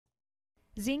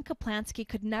Zane Kaplansky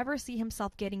could never see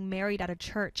himself getting married at a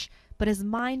church, but his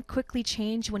mind quickly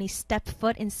changed when he stepped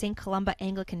foot in St. Columba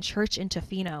Anglican Church in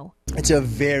Tofino. It's a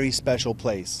very special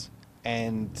place,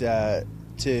 and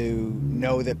to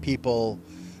know that people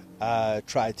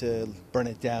try to burn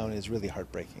it down is really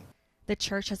heartbreaking. The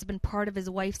church has been part of his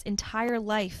wife's entire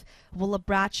life. Willa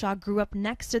Bradshaw grew up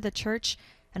next to the church,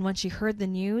 and when she heard the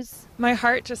news, my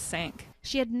heart just sank.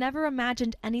 She had never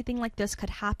imagined anything like this could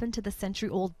happen to the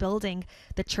century-old building.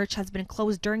 The church has been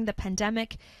closed during the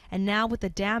pandemic, and now with the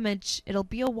damage, it'll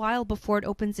be a while before it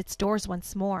opens its doors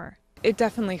once more. It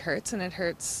definitely hurts, and it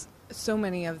hurts so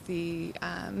many of the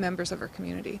members of our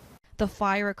community. The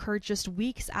fire occurred just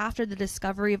weeks after the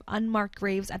discovery of unmarked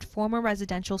graves at former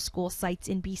residential school sites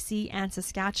in BC and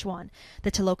Saskatchewan. The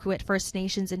Tloquit First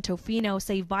Nations in Tofino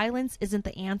say violence isn't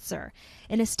the answer.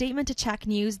 In a statement to CHEK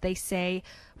News, they say,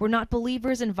 "We're not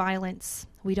believers in violence.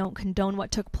 We don't condone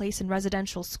what took place in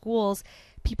residential schools.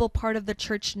 People part of the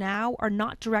church now are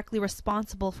not directly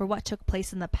responsible for what took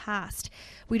place in the past.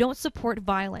 We don't support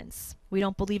violence. We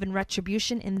don't believe in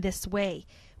retribution in this way.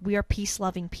 We are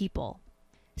peace-loving people."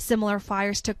 Similar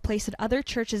fires took place at other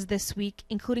churches this week,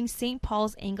 including St.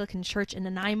 Paul's Anglican Church in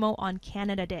Nanaimo on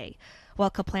Canada Day.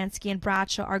 While Kaplansky and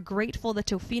Bradshaw are grateful the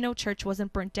Tofino church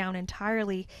wasn't burnt down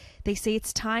entirely, they say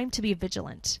it's time to be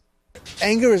vigilant.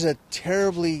 Anger is a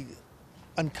terribly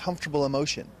uncomfortable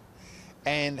emotion,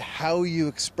 and how you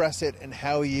express it and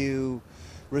how you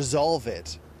resolve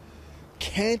it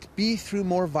can't be through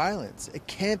more violence. It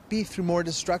can't be through more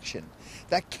destruction.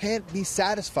 That can't be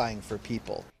satisfying for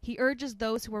people. He urges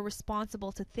those who are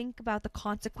responsible to think about the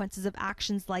consequences of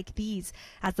actions like these,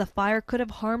 as the fire could have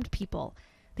harmed people.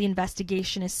 The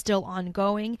investigation is still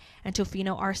ongoing, and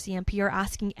Tofino RCMP are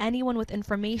asking anyone with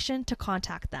information to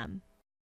contact them.